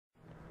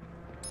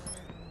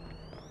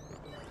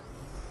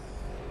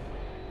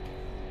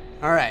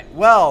Alright,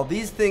 well,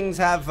 these things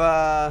have,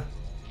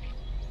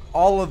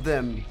 all of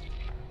them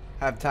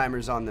have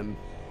timers on them.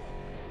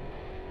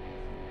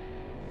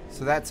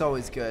 So that's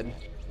always good.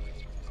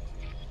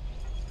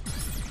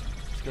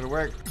 It's gonna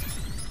work.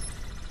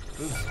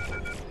 Oops.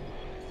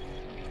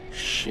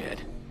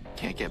 Shit.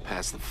 Can't get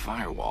past the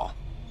firewall.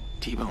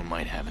 T-Bone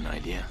might have an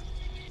idea.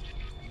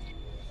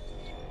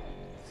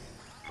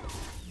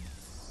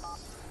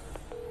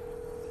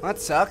 That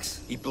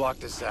sucks. He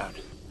blocked us out.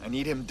 I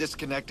need him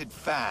disconnected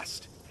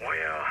fast.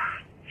 Well,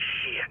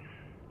 shit.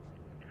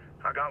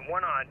 I got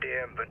one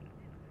idea, but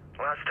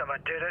last time I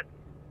did it,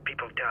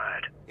 people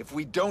died. If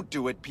we don't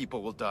do it,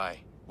 people will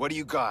die. What do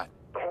you got?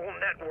 The whole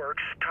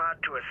network's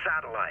tied to a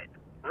satellite.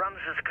 Runs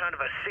as kind of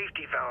a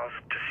safety valve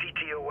to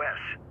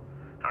CTOS.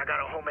 I got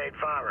a homemade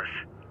virus.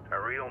 A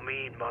real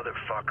mean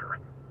motherfucker.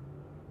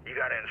 You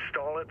gotta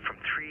install it from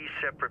 3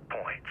 separate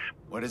points.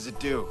 What does it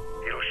do?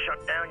 It'll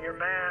shut down your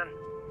man.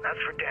 That's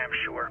for damn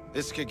sure.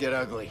 This could get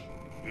ugly.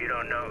 You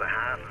don't know the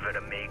half of it,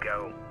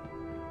 amigo.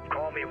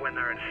 Call me when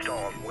they're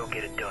installed. We'll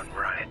get it done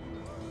right.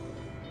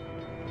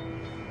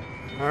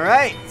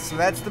 Alright, so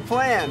that's the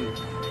plan.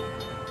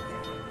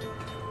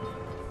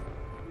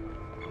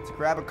 Let's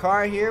grab a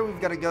car here. We've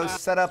got to go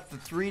set up the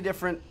 3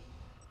 different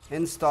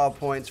install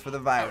points for the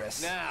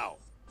virus. Now!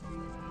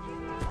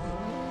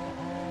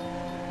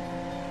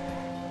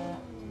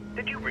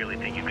 Did you really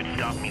think you could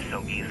stop me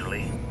so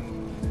easily?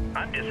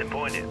 I'm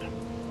disappointed.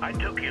 I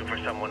took you for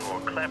someone more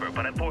clever,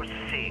 but I'm forced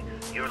to see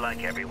you're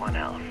like everyone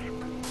else.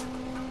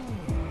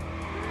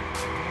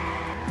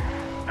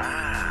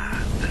 Ah,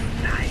 the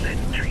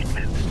silent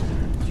treatment.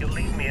 You'll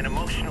leave me an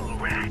emotional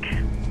wreck.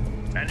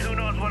 And who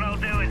knows what I'll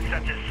do in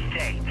such a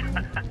state.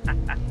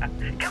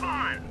 Come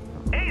on!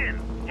 Aiden,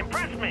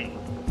 impress me!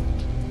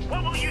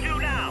 What will you do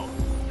now?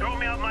 Throw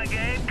me out my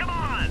game? Come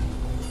on!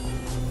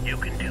 You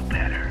can do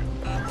better.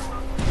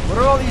 What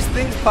are all these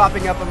things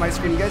popping up on my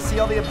screen? You guys see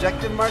all the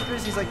objective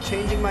markers? He's like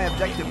changing my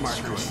objective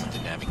markers. The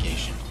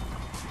navigation.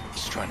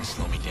 He's trying to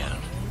slow me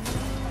down.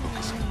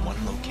 Focus on one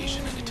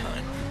location at a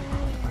time.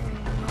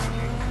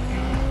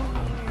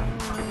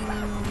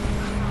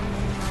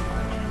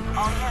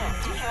 All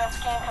units, TQS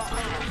scan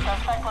completed.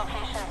 Suspect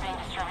location is being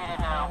distributed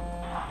now.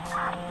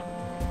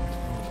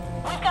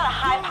 We've got a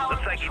high-powered...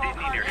 Looks like you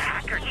didn't need your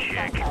hacker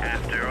chick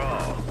after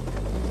all.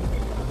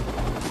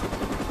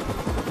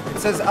 It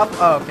says up.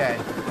 Oh, okay.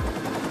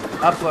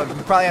 Upload. You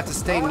probably have to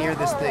stay near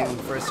this thing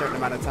for a certain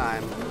amount of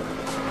time.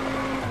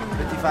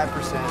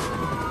 55%.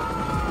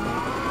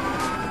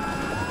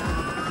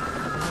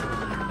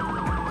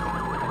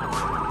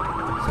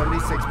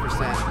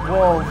 %.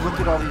 Whoa, look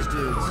at all these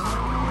dudes.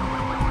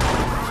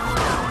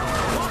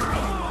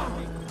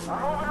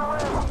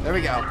 There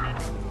we go.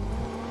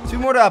 2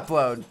 more to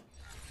upload.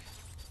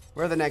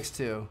 Where are the next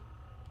 2?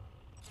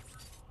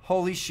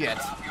 Holy shit.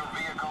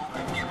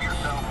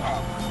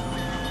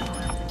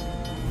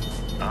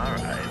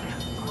 Alright.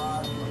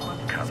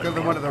 Let's go to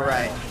the one to the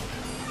right.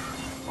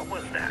 What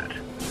was that?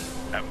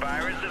 A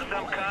virus of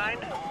some kind?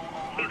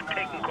 He's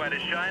taking quite a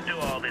shine to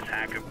all this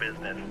hacker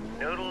business.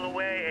 Noodle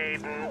away,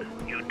 Aiden.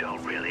 You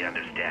don't really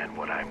understand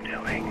what I'm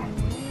doing.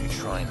 You're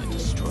trying to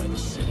destroy the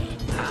city.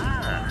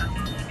 Ah,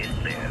 is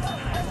this?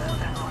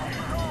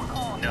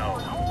 No,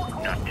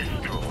 not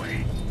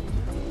destroy.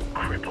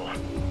 Cripple.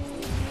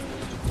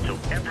 So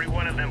every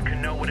one of them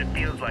can know what it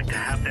feels like to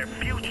have their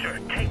future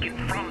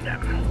taken from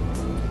them.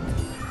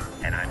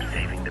 And I'm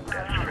saving the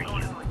best for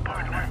you,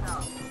 partner.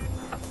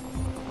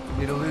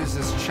 Need to lose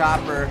this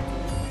chopper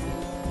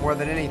more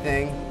than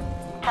anything.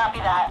 Copy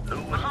that.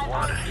 Who wouldn't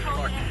want a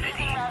smart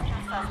city?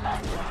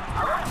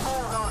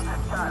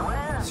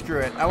 Screw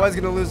it. I was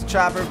gonna lose the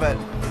chopper, but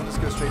I'll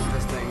just go straight to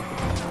this thing.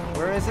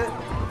 Where is it?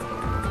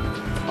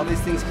 All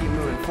these things keep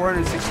moving.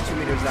 462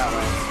 meters that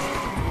way.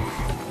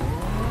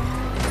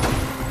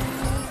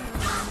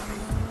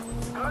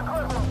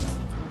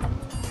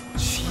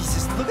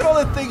 Jesus, look at all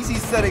the things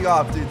he's setting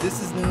off, dude. This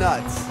is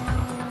nuts.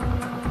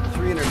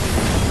 300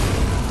 meters.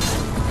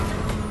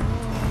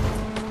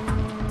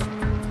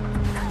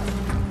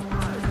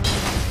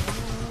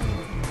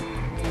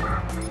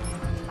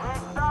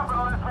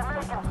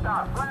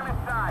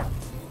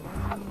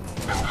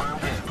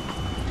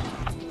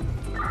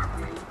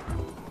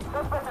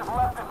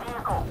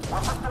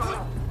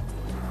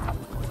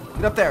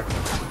 Get up there.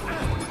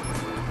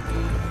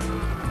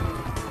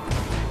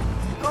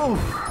 Oof.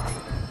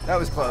 That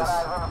was close.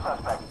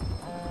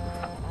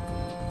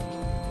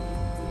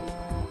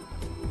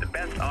 The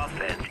best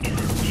offense is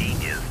a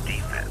genius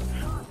defense.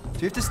 Do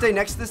you have to stay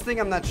next to this thing?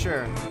 I'm not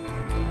sure.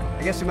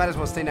 I guess we might as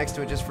well stay next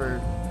to it just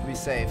to be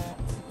safe.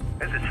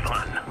 This is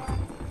fun.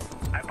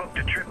 I booked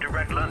a trip to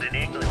Red London,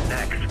 England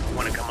next.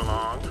 Want to come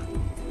along?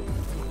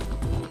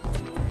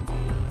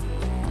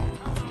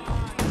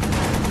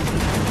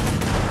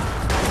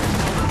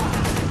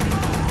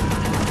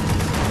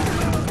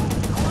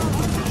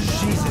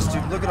 Jesus,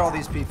 dude, look at all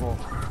these people.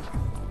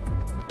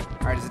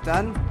 Alright, is it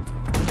done?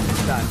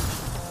 It's done.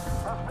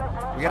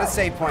 We got a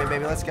save point,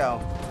 baby. Let's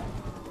go.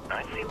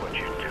 I see what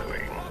you're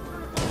doing.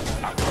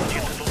 I'll put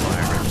you to the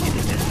virus. It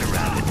is just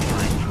around it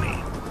behind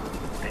me.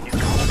 Then you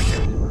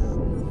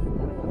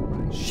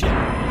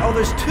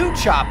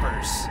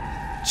choppers.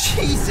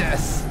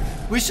 Jesus.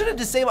 We should have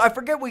disabled. I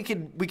forget we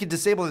could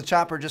disable the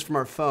chopper just from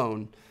our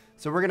phone.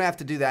 So we're gonna have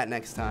to do that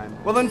next time.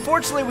 Well,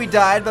 unfortunately we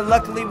died, but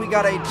luckily we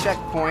got a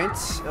checkpoint.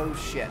 Oh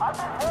shit.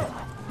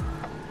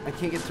 I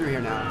can't get through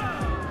here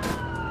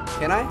now.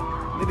 Can I?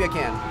 Maybe I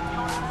can.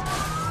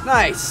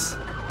 Nice.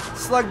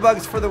 Slug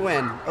bugs for the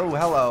win. Oh,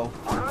 hello.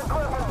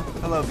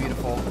 Hello,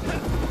 beautiful.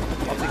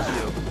 I'll take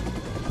you.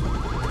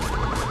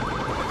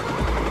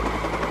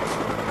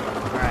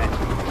 Alright.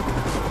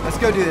 Let's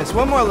go do this.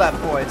 One more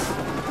left, boys.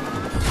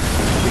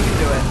 We can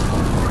do it.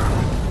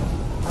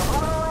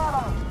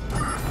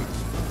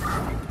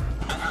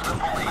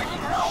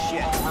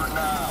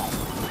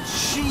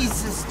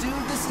 Jesus,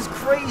 dude, this is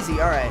crazy.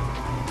 All right,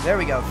 there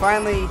we go.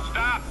 Finally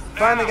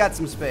got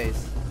some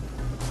space.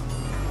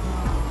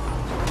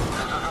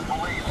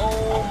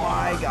 Oh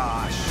my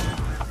gosh.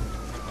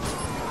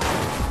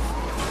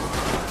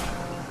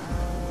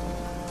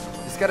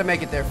 Just gotta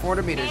make it there.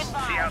 400 meters. See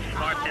how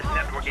smart this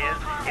network is?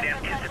 It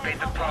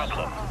anticipates a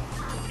problem.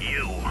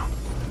 You.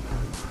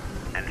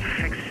 And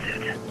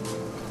fixes it.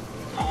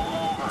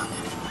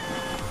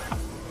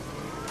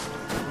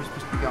 We're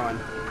supposed to be going.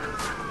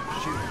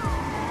 Shoot.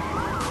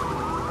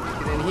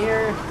 Get in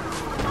here.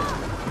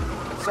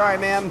 Sorry,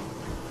 ma'am.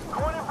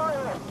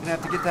 Gonna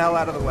have to get the hell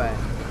out of the way.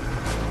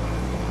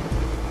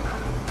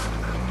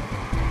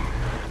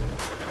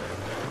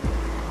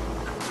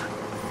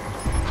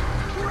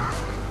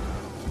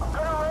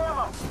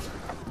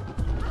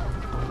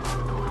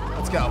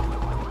 Let's go.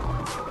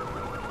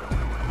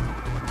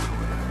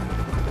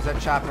 Where's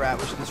that chopper at?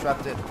 We should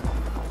disrupt it.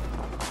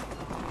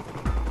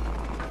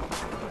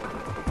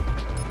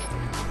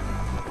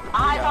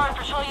 High-powered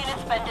patrol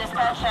units been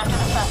dispatched after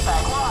the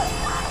suspect.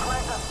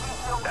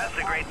 That's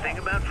the great thing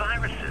about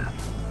viruses.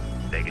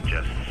 They can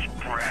just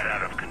spread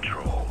out of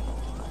control.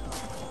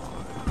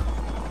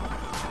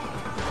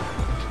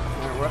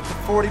 Alright, we're up to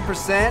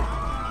 40%.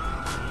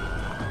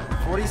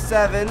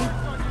 47.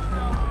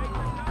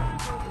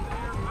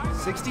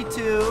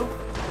 62.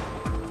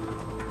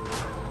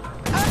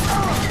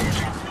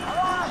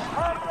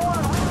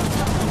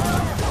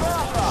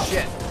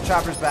 Shit,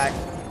 chopper's back.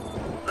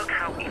 Look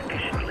how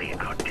efficiently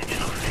our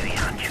digital city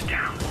hunts you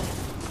down.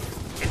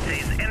 It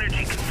saves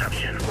energy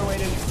consumption. Go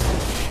wait in.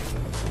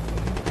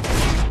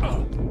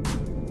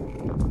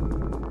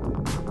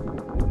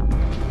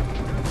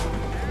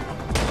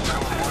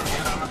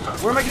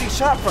 Where am I getting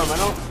shot from? I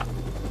don't...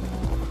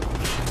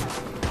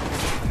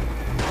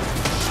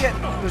 Shit,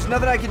 there's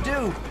nothing I can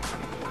do.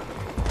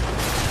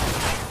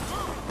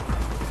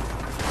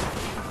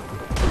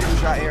 We're getting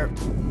shot here.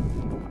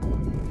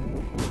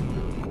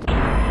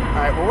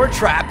 Alright, well, we're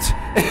trapped.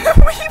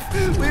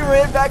 we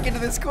ran back into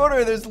this corner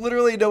and there's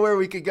literally nowhere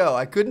we could go.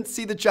 I couldn't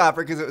see the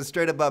chopper because it was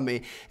straight above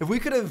me. If we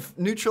could have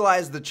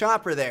neutralized the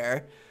chopper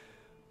there,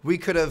 we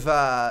could have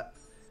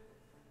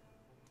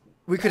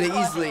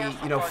easily,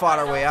 you know, fought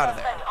our way out of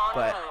there.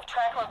 But,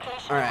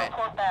 alright.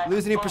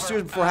 Lose any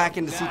pursuers before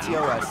hacking to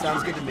CTOS.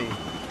 Sounds good to me.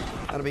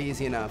 That'll be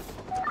easy enough.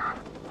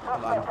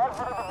 Hold on.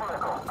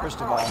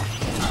 First of all,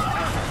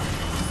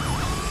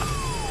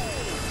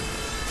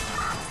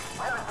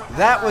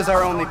 that was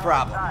our only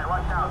problem.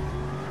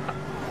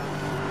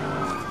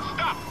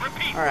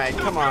 Alright,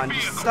 come on.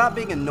 Just stop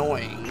being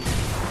annoying.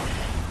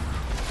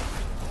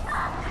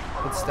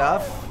 Good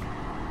stuff.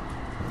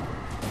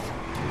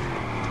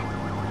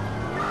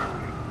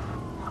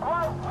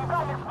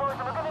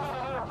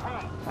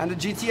 On to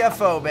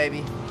GTFO,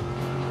 baby.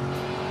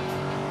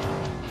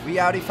 We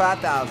Audi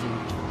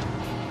 5000.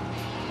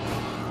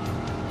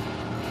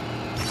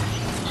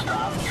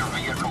 Stop your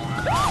vehicle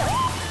now.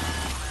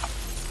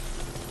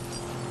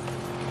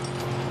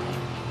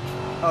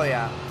 Oh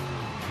yeah.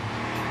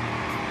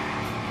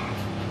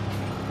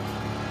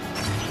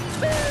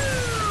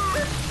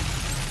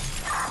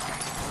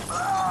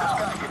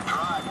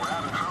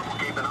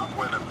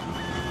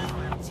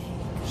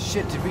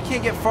 Shit, dude, we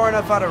can't get far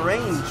enough out of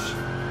range.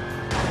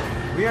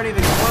 We aren't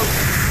even close.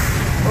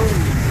 Oh.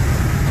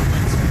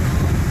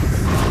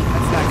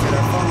 That's not good.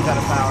 Our phone's out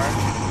of power.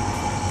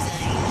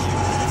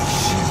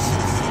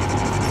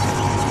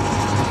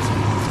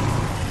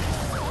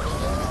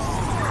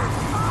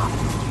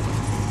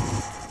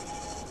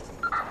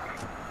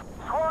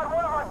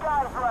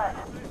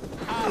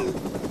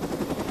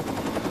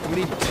 We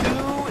need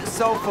 2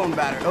 cell phone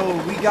batteries. Oh,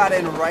 we got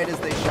in right as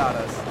they shot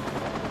us.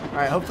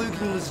 Alright, hopefully we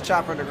can lose the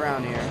chopper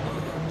underground here.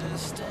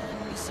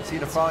 Is he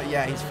to follow?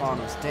 Yeah, he's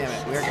following us. Damn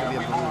it, we are going to be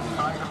able to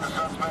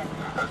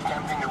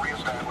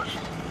lose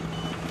him.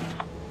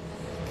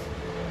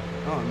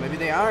 Oh, maybe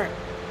they aren't.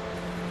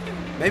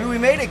 Maybe we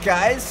made it,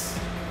 guys.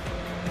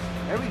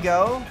 There we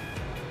go.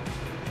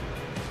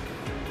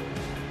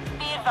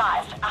 Be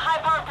advised, a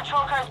high-powered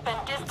patrol car has been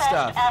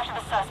dispatched after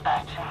the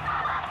suspect.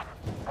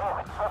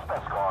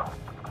 Suspect's gone.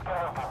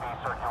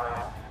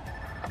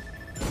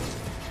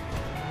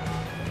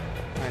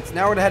 Alright, so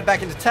now we're gonna head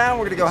back into town.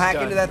 We're gonna go hack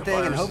into that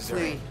thing and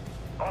hopefully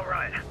All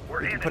right,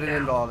 we can put an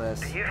end to all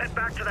this. You head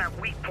back to that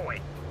weak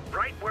point,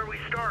 right where we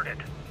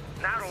started.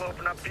 Now it'll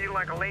open up for you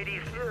like a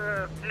lady's.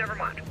 Never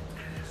mind.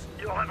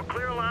 You'll have a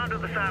clear line to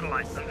the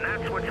satellite, and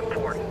that's what's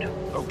important.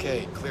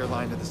 Okay, clear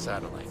line to the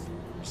satellite.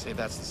 You say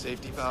that's the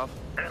safety valve?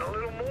 And a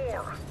little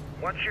more.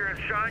 Once you're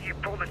inside, you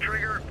pull the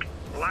trigger,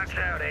 lights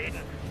out,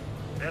 Aiden.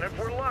 And if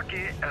we're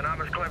lucky, and I'm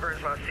as clever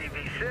as my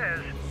CV says,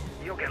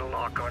 you'll get a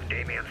lock on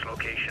Damien's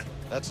location.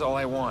 That's all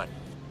I want.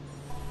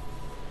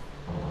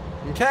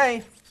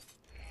 Okay.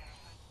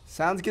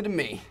 Sounds good to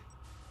me.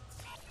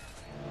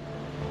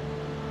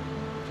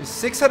 Just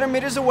 600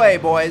 meters away,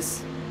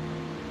 boys.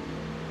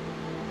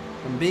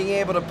 From being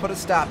able to put a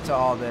stop to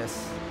all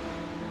this.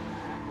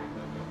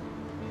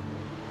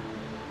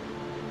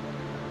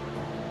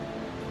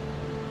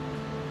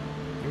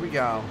 Here we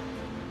go.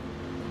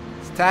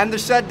 It's time to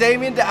shut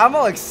Damien down. I'm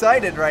all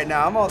excited right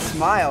now. I'm all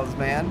smiles,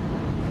 man.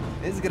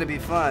 This is gonna be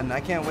fun. I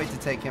can't wait to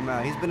take him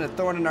out. He's been a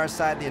thorn in our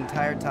side the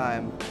entire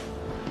time.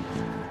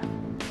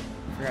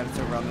 Forgot it's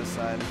over on this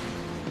side.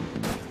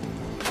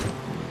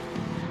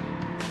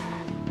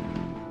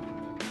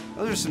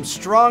 Those are some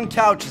strong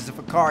couches if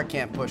a car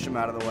can't push them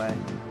out of the way.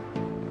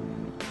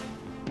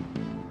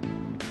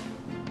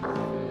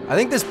 I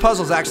think this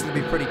puzzle's actually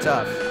gonna be pretty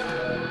tough.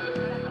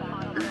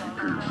 Agent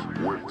Pierce,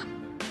 wait.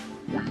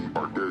 We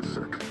are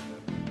DedSec.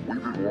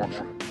 We've been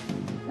watching.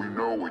 We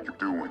know what you're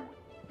doing.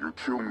 You're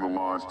killing the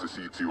lines to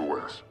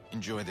CTOS.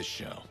 Enjoy the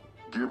show.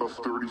 Give us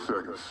 30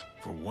 seconds.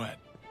 For what?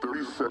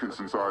 30 seconds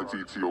inside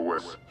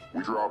CTOS,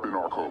 we drop in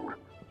our code.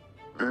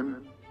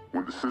 Then,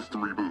 when the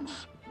system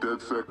reboots,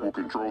 DedSec will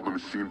control the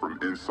machine from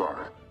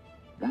inside.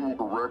 We will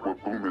correct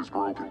what Boom has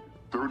broken.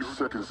 30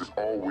 seconds is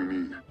all we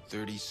need.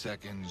 30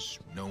 seconds,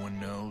 no one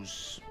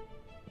knows?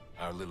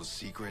 Our little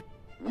secret?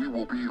 We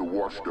will be the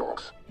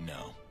watchdogs.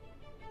 No.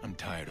 I'm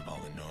tired of all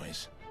the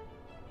noise.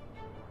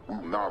 We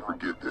will not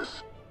forget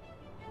this.